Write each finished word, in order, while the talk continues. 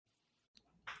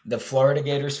The Florida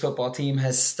Gators football team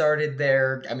has started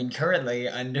their, currently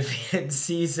undefeated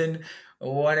season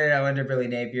 1-0 under Billy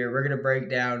Napier. We're going to break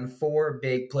down four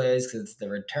big plays because it's the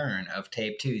return of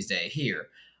Tape Tuesday here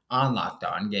on Locked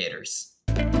On Gators.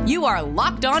 You are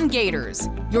Locked On Gators,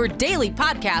 your daily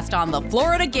podcast on the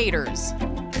Florida Gators.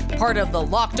 Part of the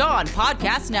Locked On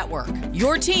Podcast Network,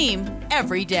 your team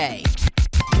every day.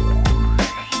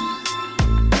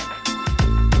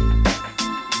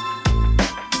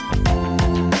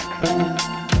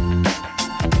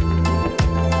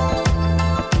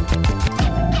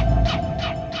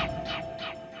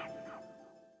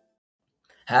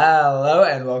 Hello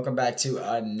and welcome back to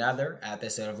another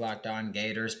episode of Locked On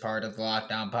Gators, part of the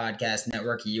Locked On Podcast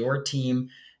Network, your team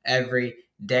every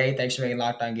day. Thanks for making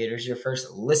Locked On Gators your first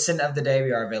listen of the day.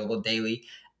 We are available daily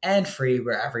and free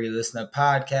wherever you listen to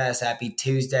podcasts. Happy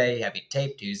Tuesday. Happy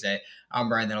Tape Tuesday. I'm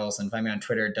Brandon Olson. Find me on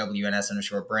Twitter at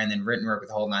WNS_Brandon. Written work with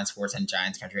the Whole Nine Sports and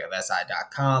Giants Country of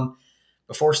SI.com.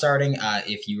 Before starting,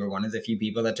 if you were one of the few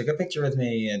people that took a picture with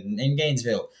me in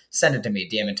Gainesville, send it to me,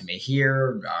 DM it to me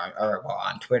here, or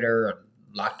on Twitter, or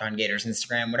Locked On Gators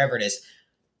Instagram, whatever it is,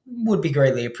 would be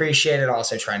greatly appreciated.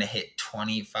 Also trying to hit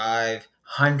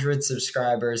 2,500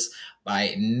 subscribers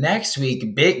by next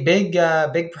week. Big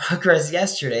progress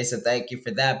yesterday, so thank you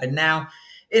for that. But now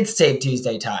it's Tape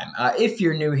Tuesday time. If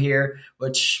you're new here,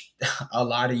 which a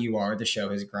lot of you are, the show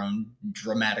has grown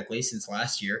dramatically since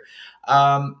last year.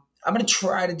 I'm going to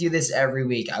try to do this every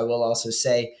week. I will also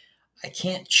say I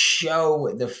can't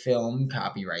show the film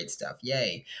copyright stuff.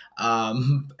 Yay.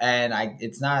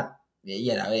 It's not,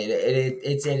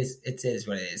 it is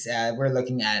what it is. We're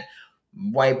looking at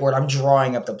whiteboard. I'm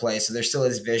drawing up the play, so there still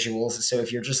is visuals. So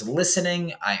if you're just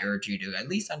listening, I urge you to, at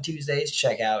least on Tuesdays,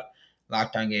 check out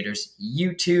Locked On Gators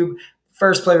YouTube.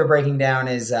 First play we're breaking down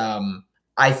is,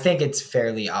 I think it's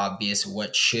fairly obvious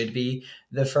what should be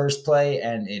the first play,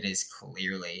 and it is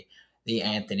clearly the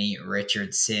Anthony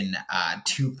Richardson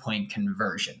 2-point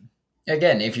conversion.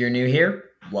 Again, if you're new here,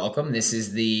 welcome. This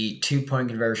is the 2-point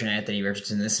conversion Anthony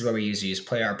Richardson. This is what we use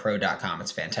playrpro.com.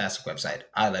 It's a fantastic website.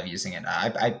 I love using it.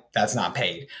 I that's not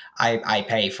paid. I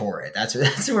pay for it. That's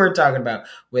what we're talking about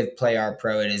with PlayR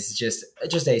Pro. It is just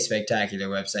a spectacular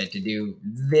website to do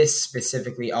this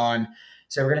specifically on.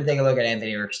 So we're going to take a look at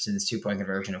Anthony Richardson's 2-point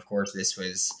conversion. Of course, this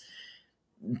was,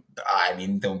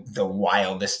 the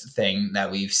wildest thing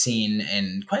that we've seen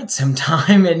in quite some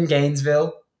time in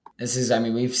Gainesville.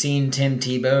 We've seen Tim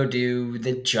Tebow do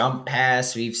the jump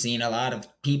pass. We've seen a lot of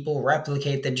people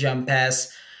replicate the jump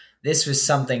pass. This was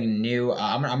something new.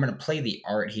 I'm going to play the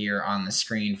art here on the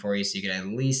screen for you so you can at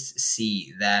least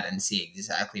see that and see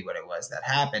exactly what it was that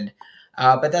happened.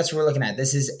 But that's what we're looking at.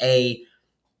 This is a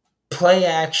play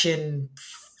action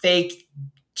fake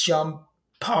jump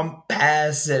pump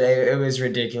pass. It was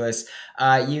ridiculous.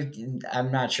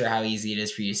 I'm not sure how easy it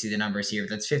is for you to see the numbers here,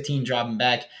 but that's 15 dropping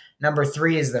back. Number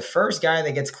 3 is the first guy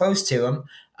that gets close to him.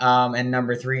 And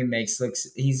number 3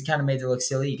 he's kind of made it look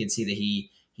silly. You can see that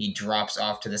he drops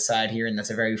off to the side here, and that's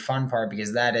a very fun part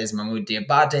because that is Mohamoud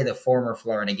Diabate, the former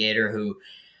Florida Gator, who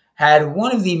had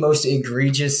one of the most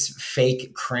egregious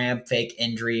fake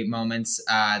injury moments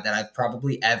that I've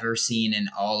probably ever seen in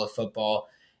all of football.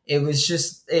 It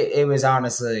was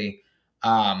honestly,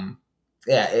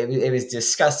 it was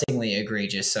disgustingly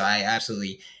egregious. So I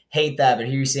absolutely hate that. But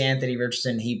here you see Anthony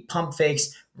Richardson. He pump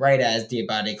fakes right as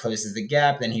Diabate closes the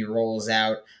gap. Then he rolls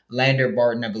out. Lander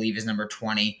Barton, I believe, is number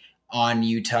 20 on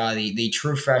Utah. The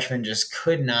true freshman just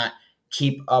could not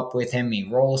keep up with him. He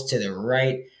rolls to the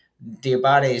right.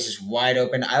 Diabate is just wide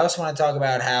open. I also want to talk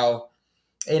about how,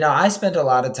 I spent a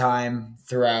lot of time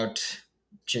throughout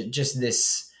just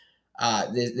this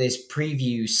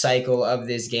preview cycle of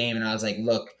this game, and I was like,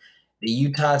 look, the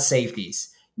Utah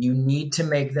safeties, you need to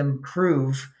make them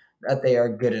prove that they are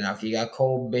good enough. You got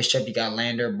Cole Bishop, you got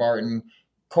Lander Barton.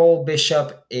 Cole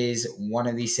Bishop is one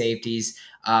of these safeties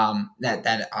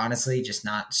that honestly just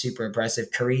not super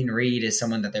impressive. Kareem Reed is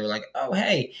someone that they were like, oh,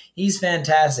 hey, he's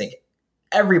fantastic.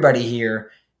 Everybody here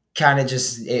kind of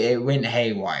just it went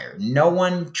haywire. No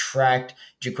one tracked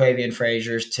Jaquavian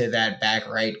Fraziers to that back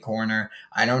right corner.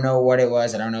 I don't know what it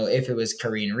was. I don't know if it was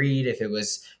Kareem Reed, if it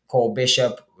was Cole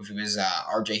Bishop, if it was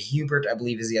RJ Hubert, I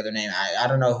believe is the other name. I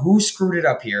don't know who screwed it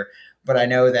up here, but I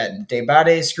know that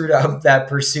Diabate screwed up that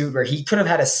pursuit where he could have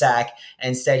had a sack.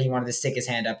 Instead, he wanted to stick his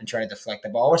hand up and try to deflect the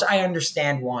ball, which I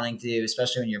understand wanting to do,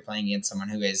 especially when you're playing against someone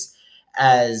who is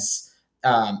as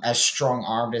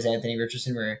strong-armed as Anthony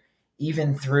Richardson, where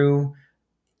even through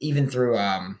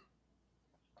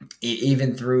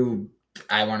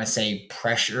I want to say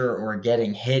pressure or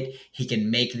getting hit, he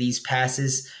can make these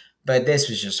passes. but this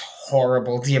was just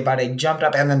horrible. Diabate jumped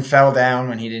up and then fell down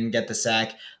when he didn't get the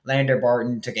sack. Lander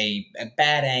Barton took a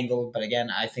bad angle, but again,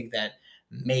 I think that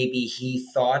maybe he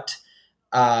thought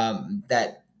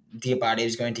that Diabate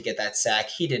was going to get that sack.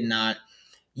 He did not.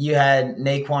 You had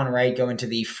Naquan Wright go into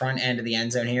the front end of the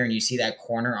end zone here, and you see that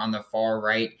corner on the far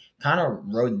right kind of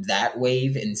rode that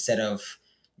wave instead of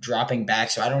dropping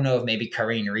back. So I don't know if maybe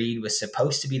Kareem Reed was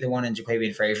supposed to be the one in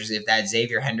Jaquavian Frazier's, if that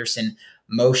Xavier Henderson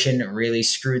motion really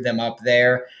screwed them up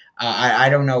there. I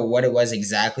don't know what it was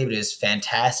exactly, but it was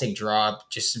fantastic drop,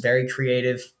 just very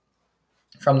creative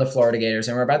from the Florida Gators.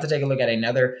 And we're about to take a look at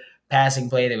another passing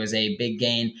play that was a big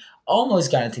gain,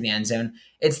 almost got into the end zone.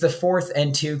 It's the 4th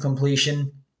and 2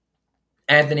 completion.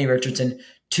 Anthony Richardson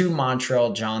to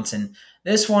Montrell Johnson.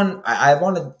 This one, I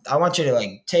want you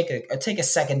to take a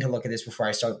second to look at this before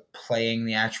I start playing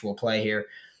the actual play here.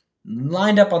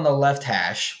 Lined up on the left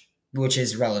hash, which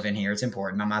is relevant here. It's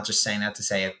important. I'm not just saying that to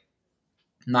say it.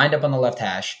 Lined up on the left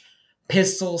hash.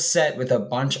 Pistol set with a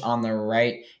bunch on the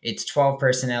right. It's 12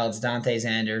 personnel. It's Dante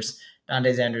Zanders.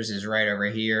 Dante Zanders is right over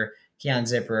here. Keon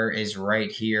Zipper is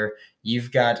right here.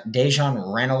 You've got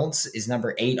Dejon Reynolds is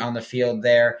number 8 on the field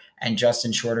there, and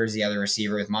Justin Shorter is the other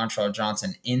receiver with Montrell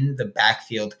Johnson in the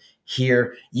backfield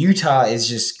here. Utah is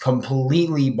just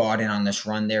completely bought in on this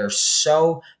run. There are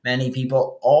so many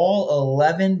people. All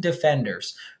 11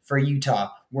 defenders for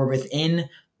Utah were within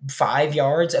 5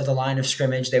 yards of the line of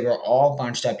scrimmage. They were all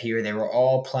bunched up here. They were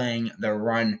all playing the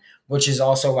run, which is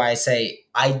also why I say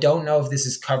I don't know if this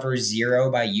is cover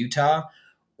 0 by Utah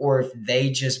or if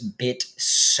they just bit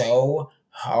so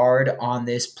hard on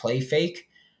this play fake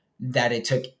that it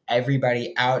took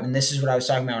everybody out. And this is what I was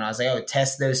talking about when I was like, oh,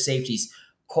 test those safeties.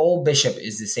 Cole Bishop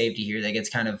is the safety here that gets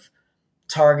kind of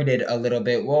targeted a little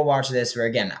bit. We'll watch this where,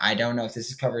 again, I don't know if this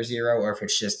is cover 0 or if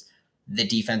it's just the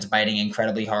defense biting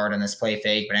incredibly hard on this play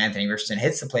fake, but Anthony Richardson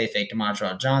hits the play fake to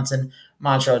Montrell Johnson.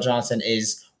 Montrell Johnson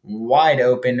is wide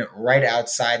open right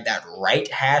outside that right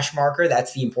hash marker.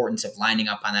 That's the importance of lining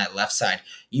up on that left side.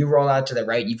 You roll out to the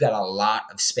right, you've got a lot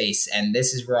of space, and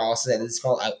this is where I'll say this is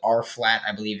called R flat,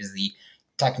 I believe is the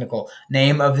technical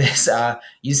name of this.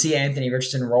 You see Anthony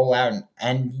Richardson roll out,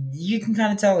 and you can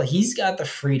kind of tell he's got the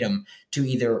freedom to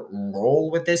either roll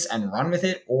with this and run with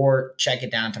it or check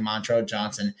it down to Montrell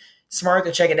Johnson. Smart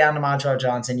to check it down to Montrell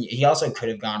Johnson. He also could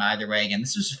have gone either way. Again,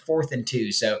 this was 4th and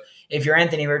 2. So if you're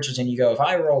Anthony Richardson, you go, if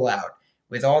I roll out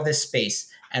with all this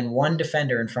space and one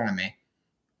defender in front of me,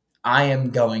 I am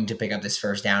going to pick up this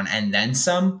first down and then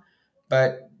some.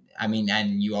 But, I mean,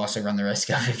 and you also run the risk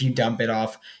of if you dump it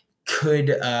off, could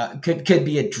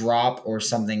be a drop or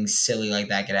something silly like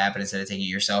that could happen instead of taking it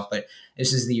yourself. But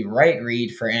this is the right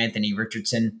read for Anthony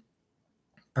Richardson.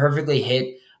 Perfectly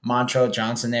hit Montrell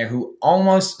Johnson there, who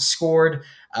almost scored.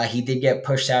 He did get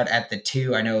pushed out at the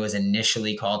 2. I know it was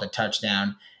initially called a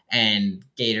touchdown, and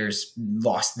Gators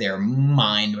lost their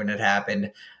mind when it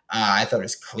happened. I thought it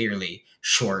was clearly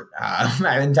short.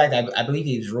 In fact, I believe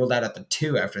he was ruled out at the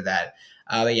 2 after that.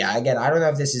 But yeah, again, I don't know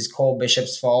if this is Cole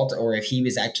Bishop's fault or if he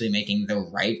was actually making the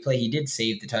right play. He did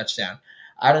save the touchdown.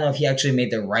 I don't know if he actually made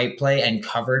the right play and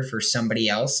covered for somebody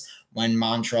else when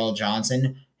Montrell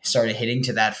Johnson started hitting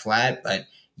to that flat, but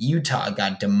Utah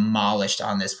got demolished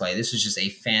on this play. This was just a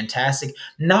fantastic,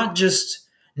 not just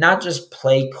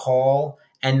play call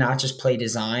and not just play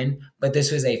design, but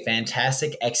this was a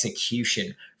fantastic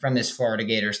execution from this Florida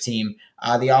Gators team.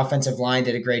 The offensive line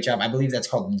did a great job. I believe that's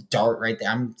called dart right there.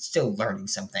 I'm still learning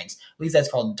some things. I believe that's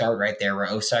called dart right there, where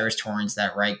Osiris Torrance,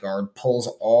 that right guard, pulls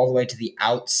all the way to the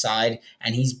outside,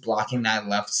 and he's blocking that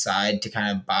left side to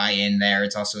kind of buy in there.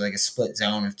 It's also like a split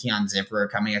zone with Keon Zipper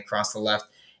coming across the left.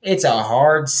 It's a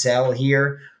hard sell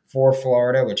here for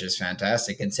Florida, which is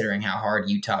fantastic considering how hard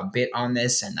Utah bit on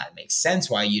this, and that makes sense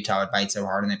why Utah would bite so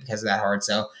hard on it because of that hard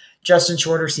sell. Justin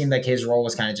Shorter seemed like his role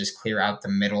was kind of just clear out the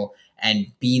middle and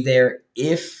be there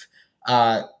if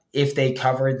they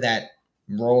covered that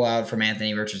rollout from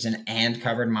Anthony Richardson and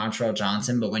covered Montrell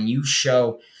Johnson. But when you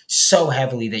show so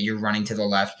heavily that you're running to the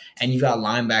left and you've got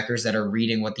linebackers that are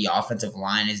reading what the offensive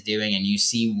line is doing, and you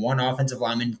see one offensive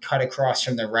lineman cut across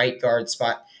from the right guard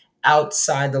spot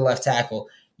outside the left tackle,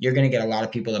 you're going to get a lot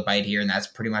of people to bite here, and that's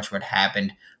pretty much what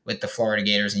happened with the Florida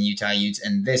Gators and Utah Utes.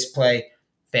 And this play,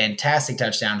 fantastic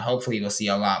touchdown. Hopefully we'll see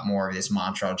a lot more of this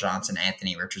Montrell Johnson,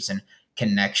 Anthony Richardson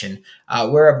connection.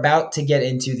 We're about to get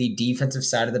into the defensive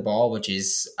side of the ball, which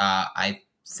is, I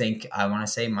want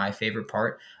to say, my favorite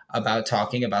part about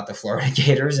talking about the Florida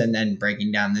Gators and then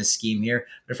breaking down this scheme here.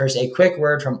 But first, a quick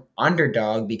word from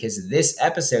Underdog, because this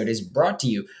episode is brought to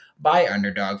you by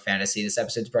Underdog Fantasy. This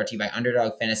episode is brought to you by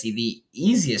Underdog Fantasy, the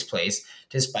easiest place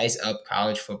to spice up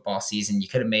college football season. You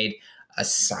could have made a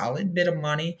solid bit of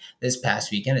money this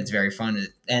past weekend. It's very fun.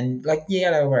 And like, you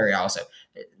gotta worry also.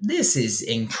 This is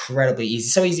incredibly easy.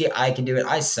 So easy I can do it.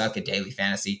 I suck at daily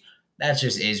fantasy. That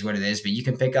just is what it is. But you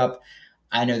can pick up,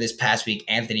 I know this past week,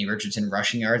 Anthony Richardson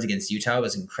rushing yards against Utah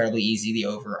was incredibly easy. The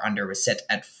over-under was set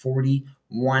at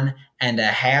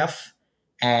 41.5.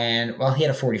 And, well, he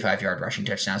had a 45-yard rushing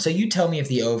touchdown. So you tell me if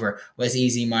the over was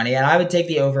easy money. And I would take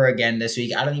the over again this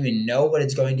week. I don't even know what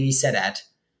it's going to be set at,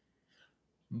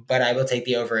 but I will take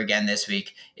the over again this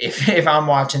week. If I'm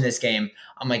watching this game,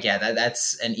 I'm like, yeah,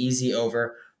 that's an easy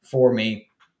over for me.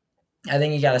 I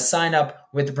think you got to sign up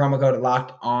with the promo code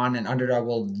Locked On, and Underdog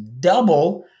will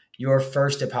double your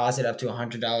first deposit up to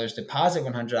 $100. Deposit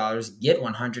 $100, get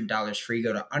 $100 free.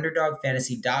 Go to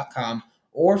UnderdogFantasy.com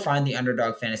or find the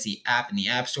Underdog Fantasy app in the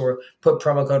App Store. Put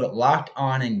promo code Locked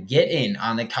On and get in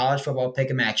on the college football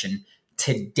pick'em action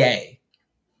today.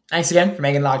 Thanks again for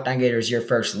making Locked On Gators your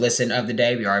first listen of the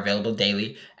day. We are available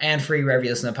daily and free wherever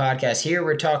you listen to podcasts. Here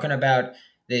we're talking about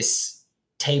this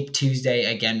Tape Tuesday.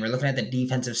 Again, we're looking at the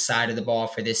defensive side of the ball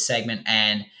for this segment,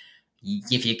 and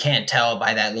if you can't tell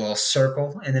by that little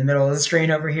circle in the middle of the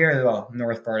screen over here, well,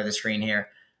 north part of the screen here,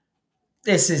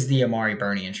 this is the Amari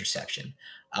Burney interception.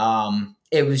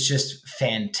 It was just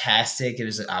fantastic. It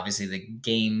was obviously the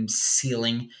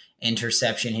game-sealing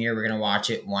interception here. We're going to watch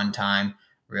it one time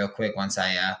real quick once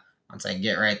I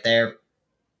get right there.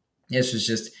 This was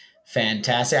just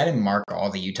fantastic. I didn't mark all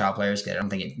the Utah players because I don't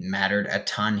think it mattered a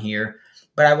ton here.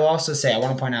 But I will also say, I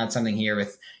want to point out something here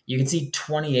with, you can see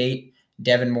 28,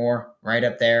 Devin Moore right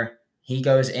up there. He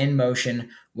goes in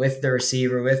motion with the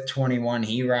receiver with 21.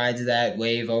 He rides that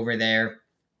wave over there.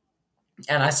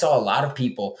 And I saw a lot of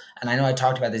people, and I know I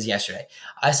talked about this yesterday,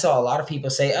 I saw a lot of people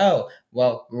say, oh,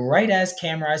 well, right as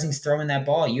Cam Rising's throwing that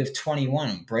ball, you have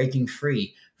 21 breaking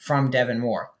free from Devin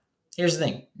Moore. Here's the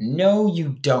thing. No, you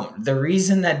don't. The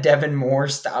reason that Devin Moore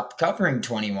stopped covering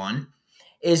 21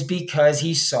 is because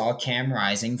he saw Cam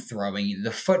Rising throwing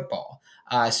the football.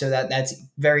 So that's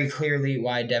very clearly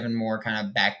why Devin Moore kind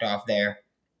of backed off there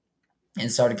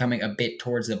and started coming a bit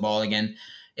towards the ball again.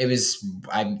 It was,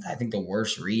 I think, the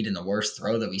worst read and the worst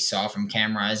throw that we saw from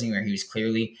Cam Rising, where he was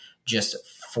clearly just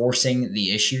forcing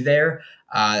the issue there.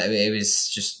 It was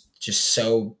just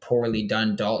so poorly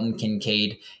done. Dalton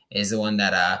Kincaid is the one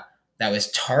that was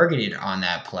targeted on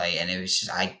that play, and it was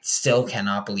just, I still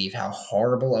cannot believe how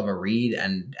horrible of a read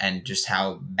and just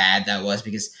how bad that was,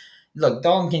 because look,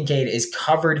 Dalton Kincaid is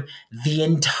covered the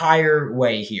entire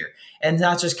way here, and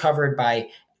not just covered by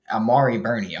Amari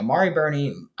Burney. Amari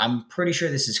Burney, I'm pretty sure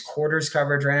this is quarters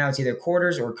coverage right now. It's either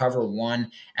quarters or cover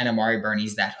one, and Amari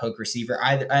Burney's that hook receiver,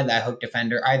 that hook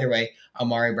defender. Either way,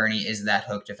 Amari Burney is that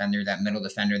hook defender, that middle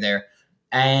defender there.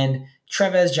 And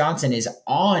Trevez Johnson is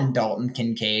on Dalton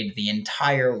Kincaid the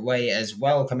entire way as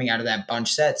well, coming out of that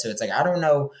bunch set. So it's like, I don't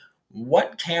know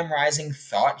what Cam Rising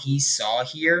thought he saw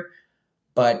here,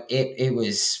 but it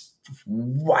was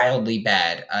wildly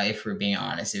bad, if we're being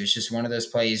honest. It was just one of those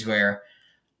plays where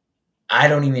I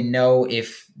don't even know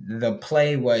if the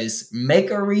play was make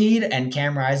a read and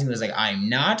Cam Rising was like,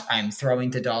 I'm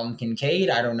throwing to Dalton Kincaid.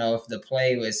 I don't know if the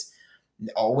play was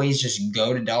always just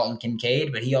go to Dalton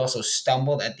Kincaid, but he also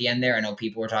stumbled at the end there. I know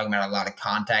people were talking about a lot of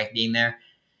contact being there.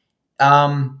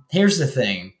 Here's the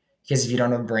thing, because if you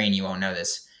don't have a brain, you won't know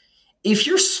this. If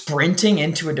you're sprinting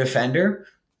into a defender,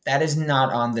 that is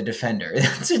not on the defender.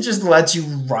 It just lets you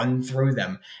run through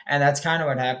them. And that's kind of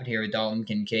what happened here with Dalton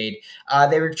Kincaid.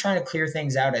 They were trying to clear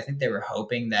things out. I think they were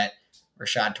hoping that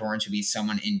Rashad Torrance would be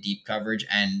someone in deep coverage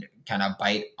and kind of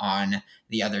bite on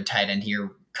the other tight end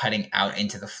here, cutting out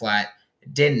into the flat.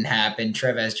 It didn't happen.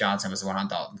 Trevez Johnson was the one on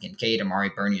Dalton Kincaid. Amari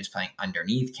Burney was playing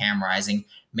underneath. Cam Rising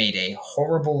made a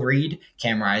horrible read.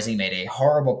 Cam Rising made a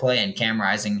horrible play, and Cam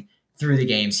Rising threw the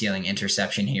game-sealing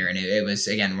interception here. And it was,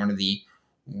 again, one of the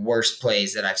worst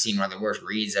plays that I've seen, one of the worst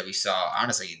reads that we saw,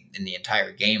 honestly, in the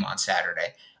entire game on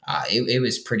Saturday. It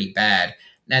was pretty bad.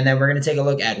 And then we're going to take a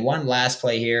look at one last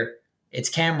play here. It's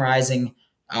Cam Rising.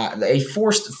 A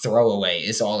forced throwaway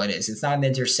is all it is. It's not an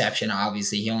interception,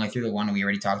 obviously. He only threw the one. We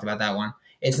already talked about that one.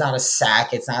 It's not a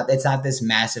sack. It's not this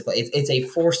massive play. It's a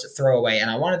forced throwaway. And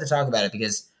I wanted to talk about it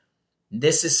because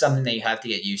this is something that you have to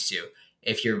get used to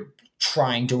if you're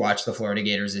trying to watch the Florida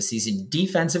Gators this season.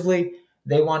 Defensively,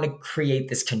 they want to create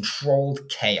this controlled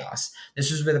chaos.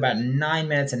 This was with about 9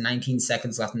 minutes and 19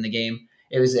 seconds left in the game.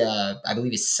 It was, I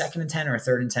believe, a 2nd and 10 or a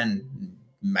 3rd and 10.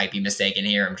 Might be mistaken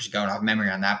here. I'm just going off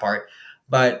memory on that part.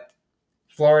 But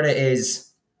Florida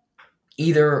is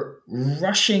either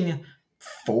rushing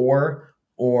 4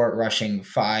 or rushing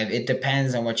 5. It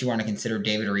depends on what you want to consider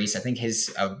David Reese. I think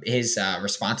his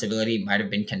responsibility might have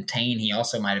been contained. He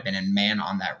also might have been a man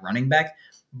on that running back.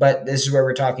 But this is where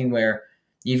we're talking where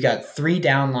you've got 3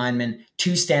 down linemen,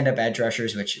 2 stand-up edge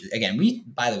rushers, which, again,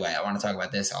 by the way, I want to talk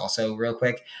about this also real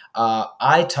quick.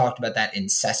 I talked about that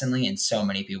incessantly, and so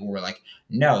many people were like,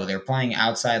 no, they're playing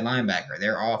outside linebacker.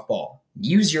 They're off ball.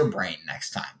 Use your brain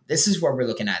next time. This is what we're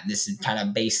looking at. This is kind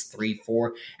of base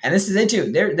 3-4, and this is it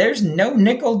too. There's no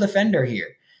nickel defender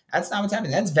here. That's not what's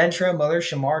happening. That's Ventrell Miller,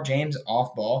 Shamar James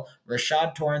off ball,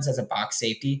 Rashad Torrance as a box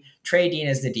safety, Trey Dean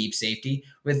as the deep safety,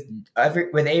 with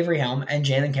Avery Helm and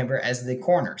Jalen Kimber as the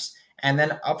corners. And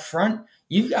then up front,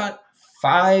 you've got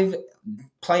 5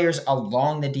 players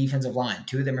along the defensive line.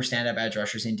 2 of them are stand-up edge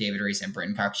rushers in David Reese and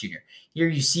Brenton Cox Jr. Here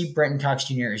you see Brenton Cox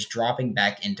Jr. is dropping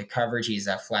back into coverage. He's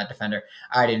a flat defender.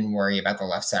 I didn't worry about the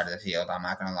left side of the field. I'm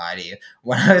not going to lie to you.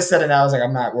 When I was setting that, I was like,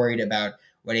 I'm not worried about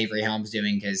what Avery Helm's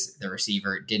doing because the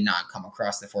receiver did not come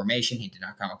across the formation. He did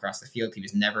not come across the field. He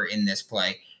was never in this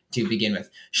play to begin with.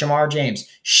 Shamar James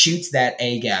shoots that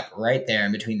A-gap right there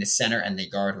in between the center and the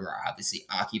guard, who are obviously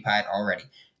occupied already.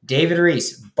 David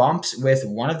Reese bumps with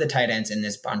one of the tight ends in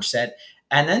this bunch set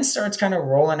and then starts kind of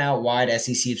rolling out wide.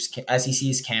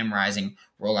 SEC's Cam Rising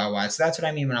roll out wide. So that's what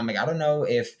I mean when I'm like, I don't know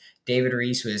if David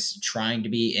Reese was trying to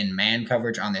be in man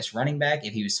coverage on this running back,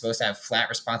 if he was supposed to have flat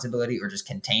responsibility or just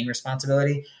contain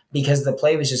responsibility, because the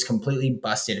play was just completely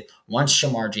busted once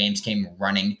Shamar James came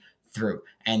running through.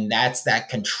 And that's that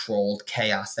controlled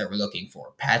chaos that we're looking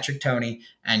for. Patrick Toney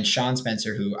and Sean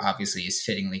Spencer, who obviously is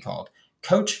fittingly called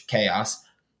Coach Chaos,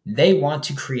 they want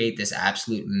to create this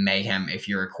absolute mayhem if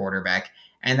you're a quarterback.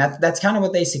 And that's kind of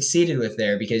what they succeeded with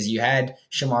there, because you had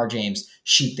Shamar James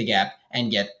shoot the gap and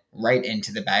get right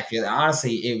into the backfield.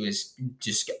 Honestly, it was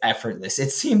just effortless.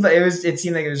 It seemed like it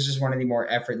was just one of the more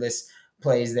effortless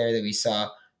plays there that we saw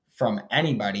from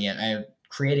anybody, and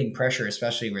creating pressure,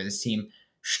 especially where this team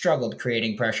struggled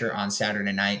creating pressure on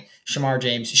Saturday night. Shamar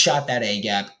James shot that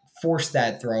A-gap, forced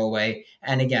that throwaway.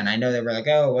 And again, I know they were like,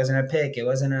 oh, it wasn't a pick. It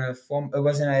wasn't a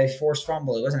forced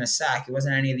fumble. It wasn't a sack. It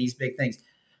wasn't any of these big things.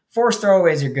 Forced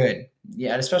throwaways are good.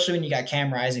 Yeah, especially when you got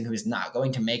Cam Rising, who's not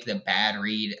going to make the bad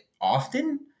read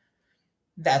often.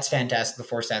 That's fantastic to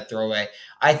force that throwaway.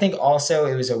 I think also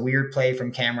it was a weird play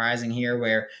from Cam Rising here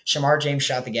where Shamar James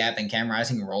shot the gap and Cam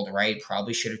Rising rolled right.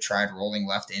 Probably should have tried rolling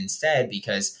left instead,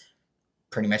 because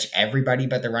pretty much everybody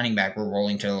but the running back were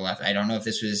rolling to the left. I don't know if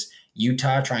this was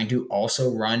Utah trying to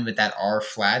also run with that R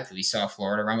flat that we saw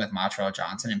Florida run with Montreal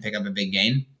Johnson and pick up a big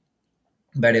gain.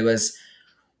 But it was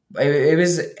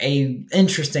a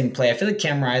interesting play. I feel like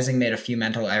Cam Rising made a few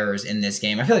mental errors in this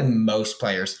game. I feel like most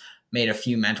players made a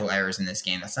few mental errors in this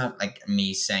game. That's not like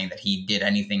me saying that he did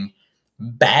anything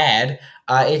bad.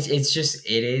 It's just,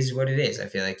 it is what it is. I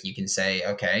feel like you can say,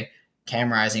 okay,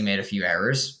 Cam Rising made a few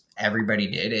errors. Everybody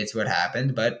did. It's what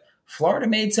happened. But Florida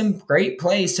made some great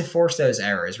plays to force those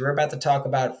errors. We're about to talk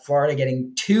about Florida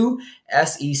getting 2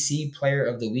 SEC Player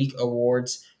of the Week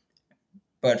awards.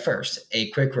 But first, a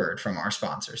quick word from our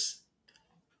sponsors.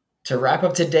 To wrap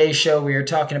up today's show, we are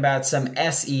talking about some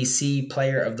SEC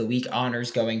Player of the Week honors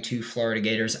going to Florida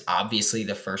Gators. Obviously,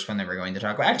 the first one that we're going to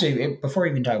talk about. Actually, before we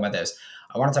even talk about those,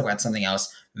 I want to talk about something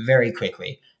else very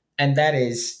quickly. And that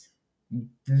is,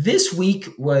 this week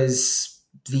was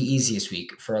the easiest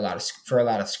week for a lot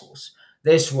of schools.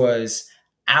 This was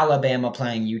Alabama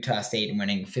playing Utah State and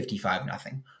winning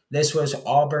 55-0. This was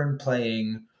Auburn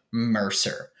playing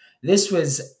Mercer. This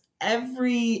was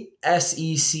every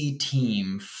SEC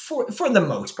team, for the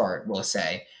most part, we'll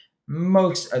say,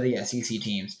 most of the SEC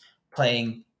teams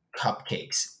playing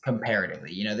cupcakes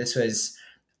comparatively. You know, this was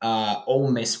Ole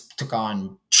Miss took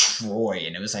on Troy,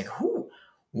 and it was like,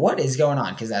 what is going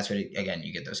on? Because that's what, again,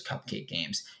 you get those cupcake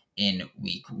games in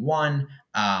week 1.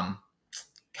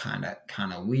 Kind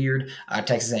of weird.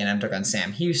 Texas A&M took on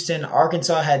Sam Houston.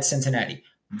 Arkansas had Cincinnati.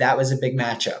 That was a big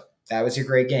matchup. That was a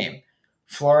great game.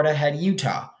 Florida had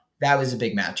Utah. That was a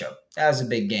big matchup. That was a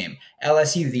big game.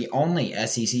 LSU, the only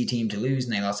SEC team to lose,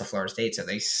 and they lost to Florida State, so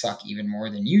they suck even more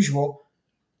than usual.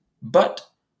 But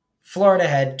Florida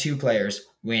had 2 players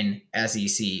win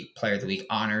SEC Player of the Week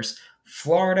honors.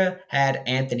 Florida had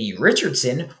Anthony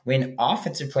Richardson win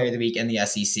Offensive Player of the Week in the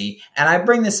SEC. And I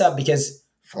bring this up because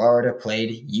Florida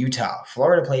played Utah.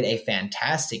 Florida played a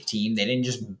fantastic team. They didn't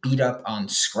just beat up on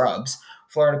scrubs.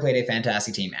 Florida played a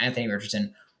fantastic team. Anthony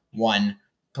Richardson won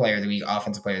Player of the Week,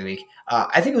 Offensive Player of the Week.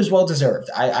 I think it was well-deserved.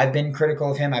 I've been critical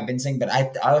of him. I've been saying, but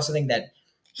I also think that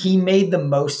he made the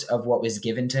most of what was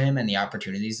given to him and the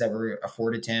opportunities that were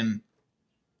afforded to him,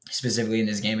 specifically in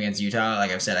this game against Utah.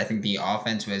 Like I've said, I think the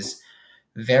offense was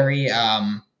very,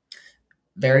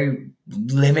 very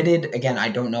limited. Again, I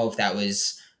don't know if that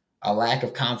was a lack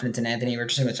of confidence in Anthony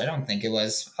Richardson, which I don't think it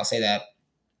was. I'll say that.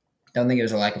 Don't think it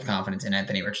was a lack of confidence in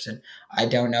Anthony Richardson. I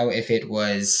don't know if it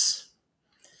was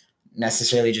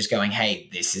necessarily just going, hey,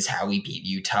 this is how we beat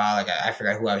Utah. Like, I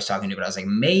forgot who I was talking to, but I was like,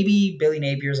 maybe Billy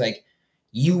Napier's like,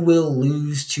 you will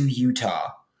lose to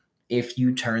Utah if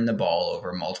you turn the ball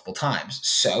over multiple times.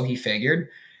 So he figured,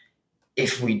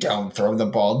 if we don't throw the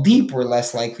ball deep, we're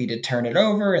less likely to turn it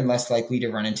over and less likely to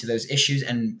run into those issues.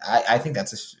 And I think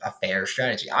that's a fair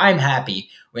strategy. I'm happy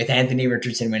with Anthony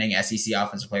Richardson winning SEC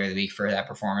Offensive Player of the Week for that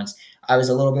performance. I was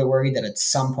a little bit worried that at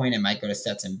some point it might go to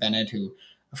Stetson Bennett, who,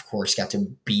 of course, got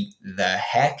to beat the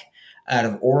heck out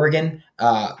of Oregon.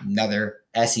 Another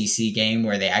SEC game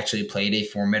where they actually played a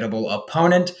formidable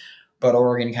opponent, but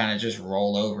Oregon kind of just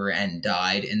rolled over and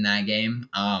died in that game.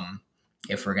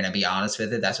 If we're going to be honest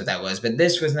with it, that's what that was. But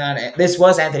this was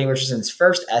Anthony Richardson's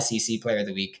first SEC Player of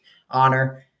the Week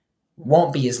honor.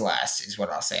 Won't be his last, is what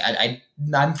I'll say.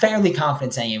 I'm fairly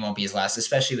confident saying it won't be his last,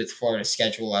 especially with Florida's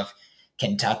schedule of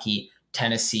Kentucky,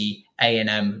 Tennessee,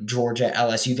 A&M, Georgia,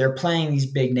 LSU. They're playing these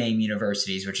big name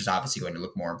universities, which is obviously going to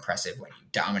look more impressive when you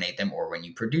dominate them or when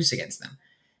you produce against them.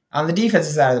 On the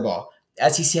defensive side of the ball,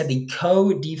 SEC had the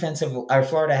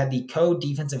Florida had the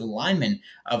co-defensive lineman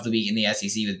of the week in the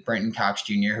SEC with Brenton Cox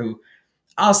Jr., who,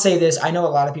 I'll say this, I know a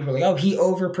lot of people are like, oh, he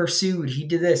over-pursued, he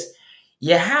did this.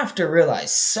 You have to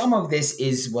realize some of this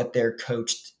is what they're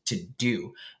coached to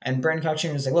do. And Brenton Cox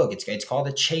Jr. was like, look, it's called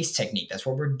a chase technique. That's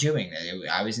what we're doing.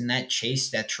 I was in that chase,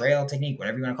 that trail technique,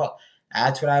 whatever you want to call it.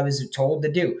 That's what I was told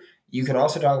to do. You could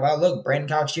also talk about, look, Brenton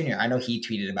Cox Jr., I know he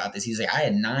tweeted about this. He's like, I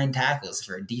had 9 tackles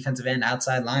for a defensive end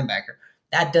outside linebacker.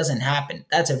 That doesn't happen.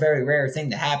 That's a very rare thing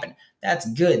to happen. That's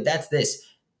good. That's this.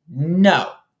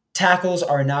 No. Tackles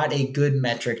are not a good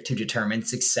metric to determine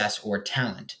success or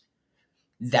talent.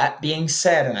 That being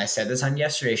said, and I said this on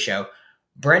yesterday's show,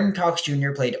 Brenton Cox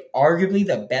Jr. played arguably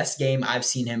the best game I've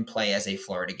seen him play as a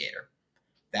Florida Gator.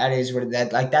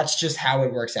 That's just how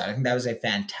it works out. I think that was a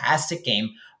fantastic game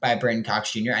by Brenton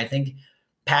Cox Jr. I think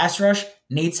pass rush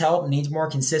needs help, needs more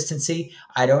consistency.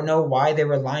 I don't know why they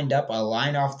were lined up a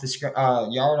line off the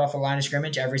yard off a line of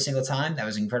scrimmage every single time. That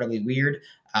was incredibly weird.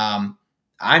 I'm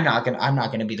not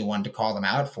gonna be the one to call them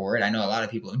out for it. I know a lot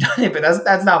of people have done it, but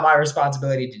that's not my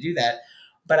responsibility to do that.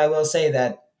 But I will say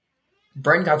that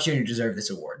Brenton Cox Jr. deserved this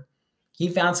award. He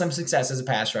found some success as a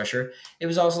pass rusher. It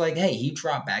was also like, hey, he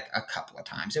dropped back a couple of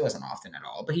times. It wasn't often at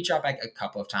all, but he dropped back a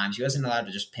couple of times. He wasn't allowed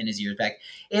to just pin his ears back.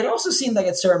 It also seemed like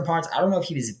at certain parts, I don't know if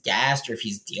he was gassed or if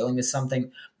he's dealing with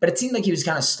something, but it seemed like he was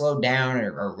kind of slowed down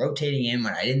or rotating in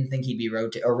when I didn't think he'd be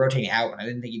rotating out when I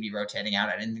didn't think he'd be rotating out.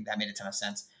 I didn't think that made a ton of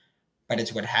sense, but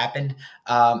it's what happened.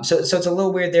 So it's a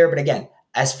little weird there. But again,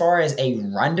 as far as a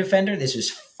run defender, this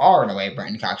was far and away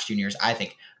Brenton Cox Jr.'s, I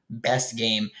think, best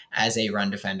game as a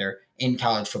run defender in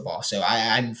college football. So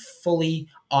I'm fully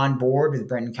on board with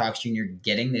Brenton Cox Jr.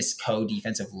 getting this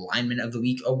co-defensive lineman of the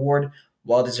week award.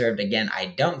 Well deserved. Again, I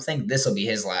don't think this will be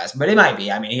his last, but it might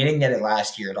be. I mean, he didn't get it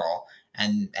last year at all,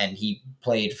 and he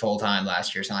played full-time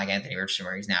last year. It's not like Anthony Richardson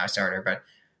where he's now a starter, but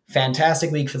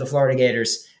fantastic week for the Florida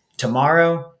Gators.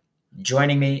 Tomorrow,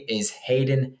 joining me is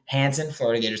Hayden Hansen,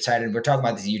 Florida Gators tight end. We're talking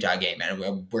about this Utah game, and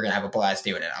we're going to have a blast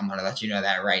doing it. I'm going to let you know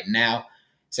that right now.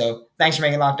 So thanks for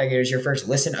making Locked On Gators your first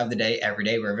listen of the day every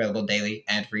day. We're available daily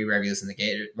and free wherever you listen to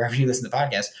the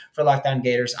podcast. For Locked On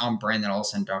Gators, I'm Brandon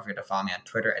Olson. Don't forget to follow me on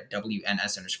Twitter at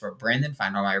WNS_Brandon.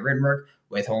 Find all my written work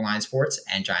with Whole Nine Sports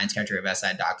and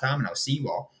GiantsCountryofSI.com. And I'll see you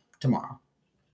all tomorrow.